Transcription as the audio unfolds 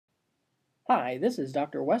Hi, this is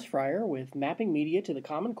Dr. Wes Fryer with Mapping Media to the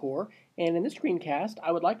Common Core, and in this screencast,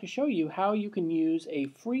 I would like to show you how you can use a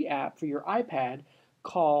free app for your iPad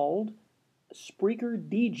called Spreaker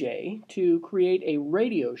DJ to create a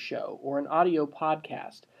radio show or an audio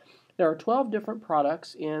podcast. There are 12 different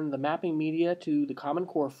products in the Mapping Media to the Common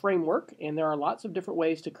Core framework, and there are lots of different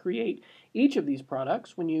ways to create each of these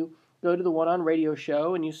products. When you go to the one on radio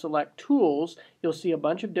show and you select tools, you'll see a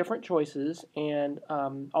bunch of different choices. And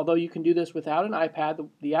although you can do this without an iPad,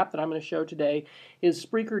 the app that I'm going to show today is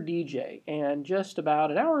Spreaker DJ. And just about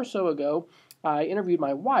an hour or so ago, I interviewed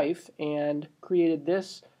my wife and created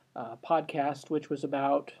this podcast, which was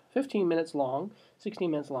about 15 minutes long, 16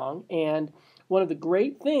 minutes long. And one of the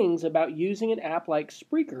great things about using an app like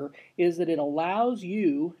Spreaker is that it allows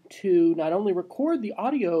you to not only record the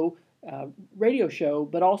audio radio show,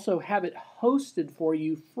 but also have it hosted for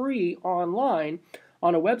you free online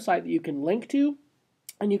on a website that you can link to,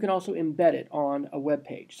 and you can also embed it on a web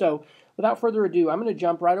page. So without further ado, I'm going to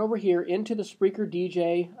jump right over here into the Spreaker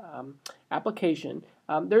DJ application.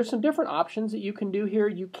 There's some different options that you can do here.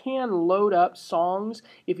 You can load up songs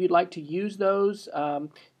if you'd like to use those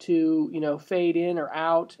to fade in or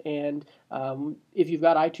out. And if you've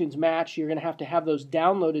got iTunes Match, you're going to have those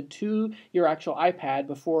downloaded to your actual iPad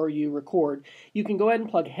before you record. You can go ahead and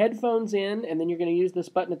plug headphones in, and then you're going to use this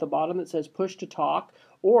button at the bottom that says Push to Talk.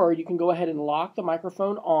 Or you can go ahead and lock the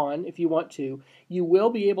microphone on if you want to. You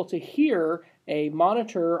will be able to hear a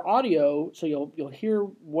monitor audio, so you'll hear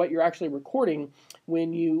what you're actually recording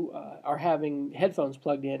when you are having headphones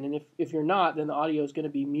plugged in. And if you're not, then the audio is going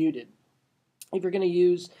to be muted. If you're going to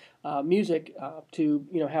use music to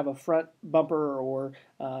have a front bumper or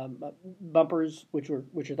bumpers, which are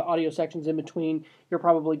the audio sections in between, you're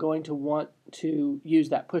probably going to want to use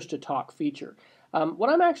that push to talk feature. What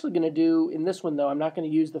I'm actually going to do in this one, though, I'm not going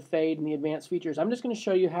to use the fade and the advanced features. I'm just going to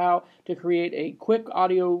show you how to create a quick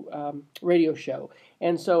audio radio show.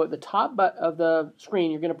 And so at the top of the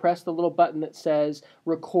screen, you're going to press the little button that says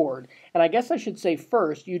record. And I guess I should say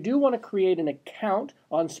first, you do want to create an account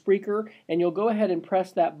on Spreaker, and you'll go ahead and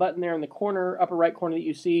press that button there in the corner, upper right corner that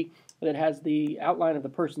you see that has the outline of the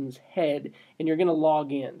person's head, and you're going to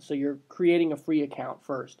log in. So you're creating a free account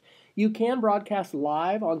first. You can broadcast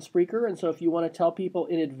live on Spreaker, and so if you want to tell people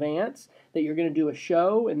in advance that you're going to do a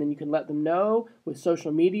show, and then you can let them know with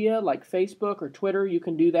social media like Facebook or Twitter, you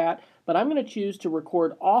can do that. But I'm going to choose to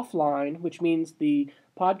record offline, which means the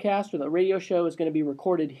podcast or the radio show is going to be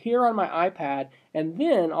recorded here on my iPad, and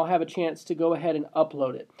then I'll have a chance to go ahead and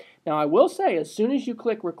upload it. Now, I will say, as soon as you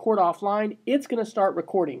click record offline, it's going to start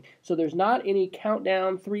recording. So there's not any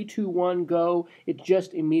countdown, 3, 2, 1, go. It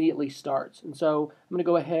just immediately starts. And so I'm going to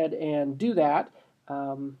go ahead and do that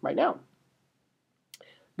right now.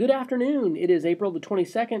 Good afternoon. It is April the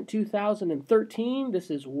 22nd, 2013.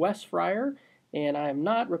 This is Wes Fryer, and I am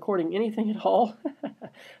not recording anything at all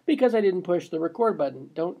because I didn't push the record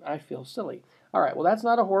button. Don't I feel silly? All right, well, that's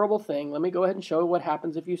not a horrible thing. Let me go ahead and show you what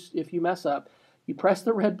happens if you mess up. You press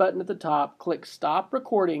the red button at the top, click Stop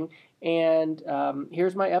Recording, and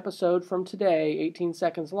here's my episode from today, 18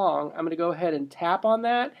 seconds long. I'm going to go ahead and tap on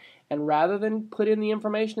that, and rather than put in the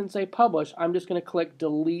information and say Publish, I'm just going to click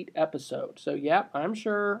Delete Episode. So, yep, I'm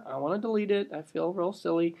sure I want to delete it. I feel real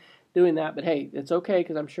silly doing that, but hey, it's okay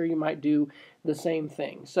because I'm sure you might do the same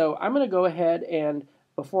thing. So I'm going to go ahead and,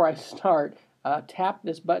 before I start, tap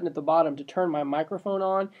this button at the bottom to turn my microphone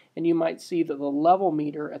on, and you might see that the level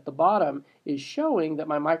meter at the bottom is showing that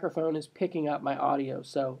my microphone is picking up my audio.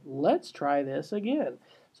 So let's try this again.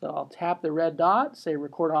 So I'll tap the red dot, say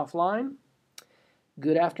record offline.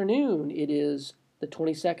 Good afternoon. It is the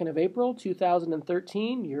 22nd of April,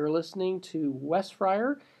 2013. You're listening to Wes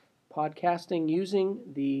Fryer, podcasting using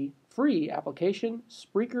the free application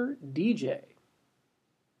Spreaker DJ.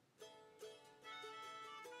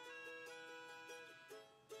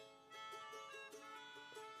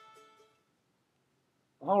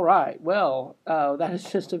 All right, well, that is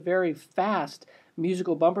just a very fast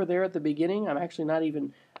musical bumper there at the beginning. I'm actually not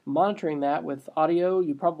even monitoring that with audio.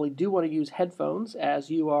 You probably do want to use headphones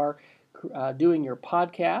as you are doing your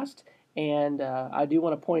podcast. And I do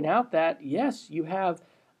want to point out that, yes, you have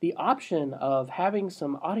the option of having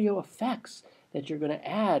some audio effects that you're going to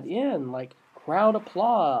add in, like crowd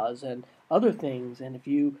applause and other things. And if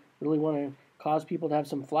you really want to cause people to have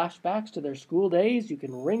some flashbacks to their school days, you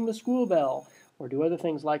can ring the school bell or do other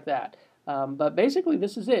things like that. But basically,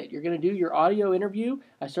 this is it. You're going to do your audio interview.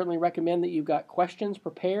 I certainly recommend that you've got questions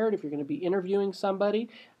prepared if you're going to be interviewing somebody.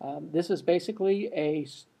 This is basically a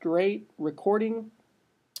straight recording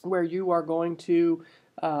where you are going to,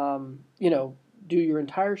 do your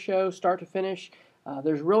entire show, start to finish.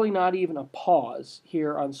 There's really not even a pause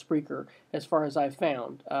here on Spreaker as far as I've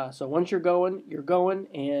found. So once you're going,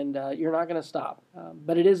 and you're not going to stop.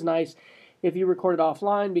 But it is nice if you record it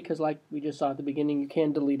offline because, like we just saw at the beginning, you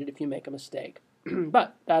can delete it if you make a mistake.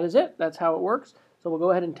 But that is it. That's how it works. So we'll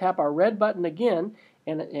go ahead and tap our red button again,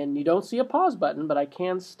 and you don't see a pause button, but I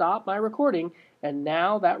can stop my recording, and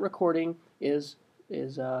now that recording is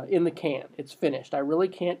in the can. It's finished. I really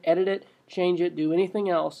can't edit it, change it, do anything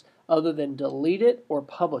else other than delete it or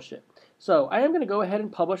publish it. So I am going to go ahead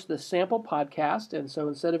and publish this sample podcast, and so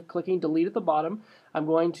instead of clicking delete at the bottom, I'm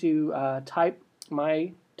going to type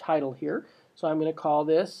my title here. So I'm going to call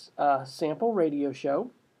this Sample Radio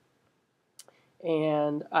Show,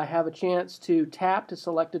 and I have a chance to tap to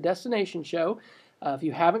select a destination show. If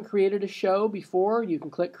you haven't created a show before, you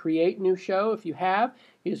can click Create New Show. If you have,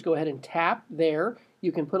 you just go ahead and tap there.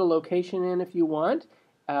 You can put a location in if you want,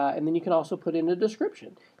 and then you can also put in a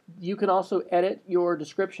description. You can also edit your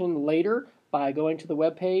description later by going to the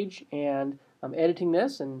web page, and I'm editing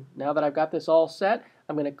this, and now that I've got this all set,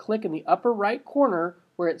 I'm going to click in the upper right corner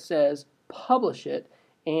where it says Publish It,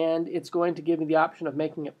 and it's going to give me the option of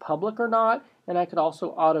making it public or not, and I could also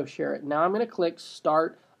auto share it. Now I'm going to click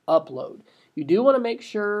Start Upload. You do want to make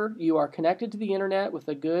sure you are connected to the internet with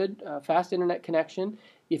a good fast internet connection.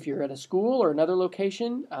 If you're at a school or another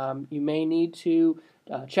location, you may need to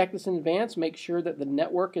check this in advance. Make sure that the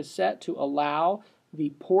network is set to allow the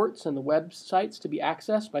ports and the websites to be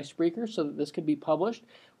accessed by Spreaker so that this can be published.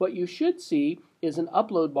 What you should see is an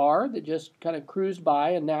upload bar that just kind of cruised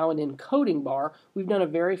by, and now an encoding bar. We've done a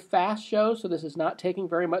very fast show, so this is not taking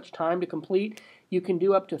very much time to complete. You can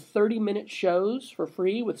do up to 30-minute shows for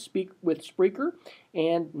free with Spreaker,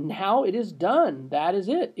 and now it is done. That is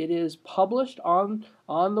it. It is published on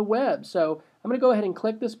the web. So I'm going to go ahead and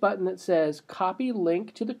click this button that says Copy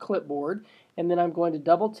Link to the Clipboard, and then I'm going to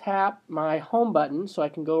double tap my home button so I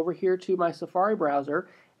can go over here to my Safari browser,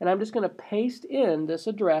 and I'm just going to paste in this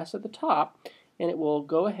address at the top, and it will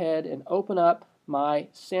go ahead and open up my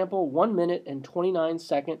sample 1 minute and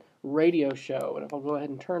 29-second radio show. And if I'll go ahead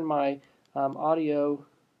and turn my audio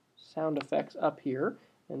sound effects up here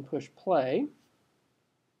and push play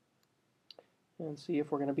and see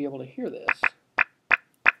if we're going to be able to hear this.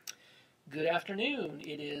 Good afternoon.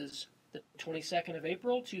 It is the 22nd of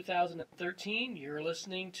April, 2013. You're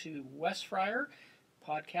listening to Wesley Fryer,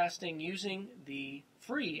 podcasting using the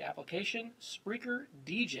free application Spreaker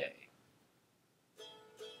DJ.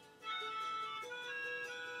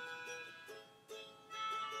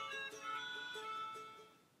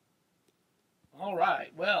 All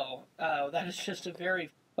right, well, that is just a very...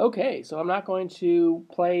 Okay, so I'm not going to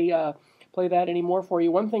play that anymore for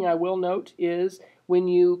you. One thing I will note is when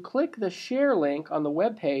you click the share link on the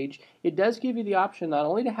web page, it does give you the option not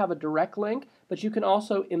only to have a direct link, but you can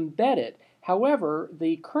also embed it. However,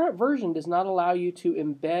 the current version does not allow you to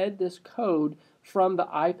embed this code from the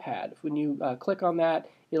iPad. When you click on that,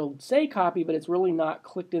 it'll say copy, but it's really not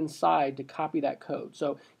clicked inside to copy that code.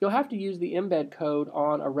 So you'll have to use the embed code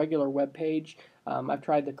on a regular web page. I've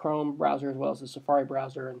tried the Chrome browser as well as the Safari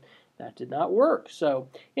browser, and that did not work. So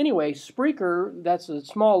anyway, Spreaker, that's a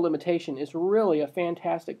small limitation, is really a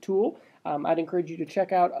fantastic tool. I'd encourage you to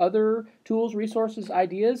check out other tools, resources,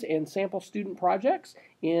 ideas, and sample student projects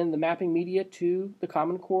in the Mapping Media to the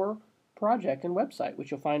Common Core project and website,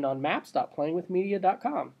 which you'll find on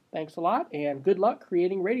maps.playingwithmedia.com. Thanks a lot, and good luck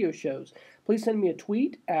creating radio shows. Please send me a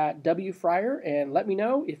tweet at wfryer and let me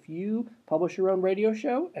know if you publish your own radio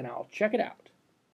show, and I'll check it out.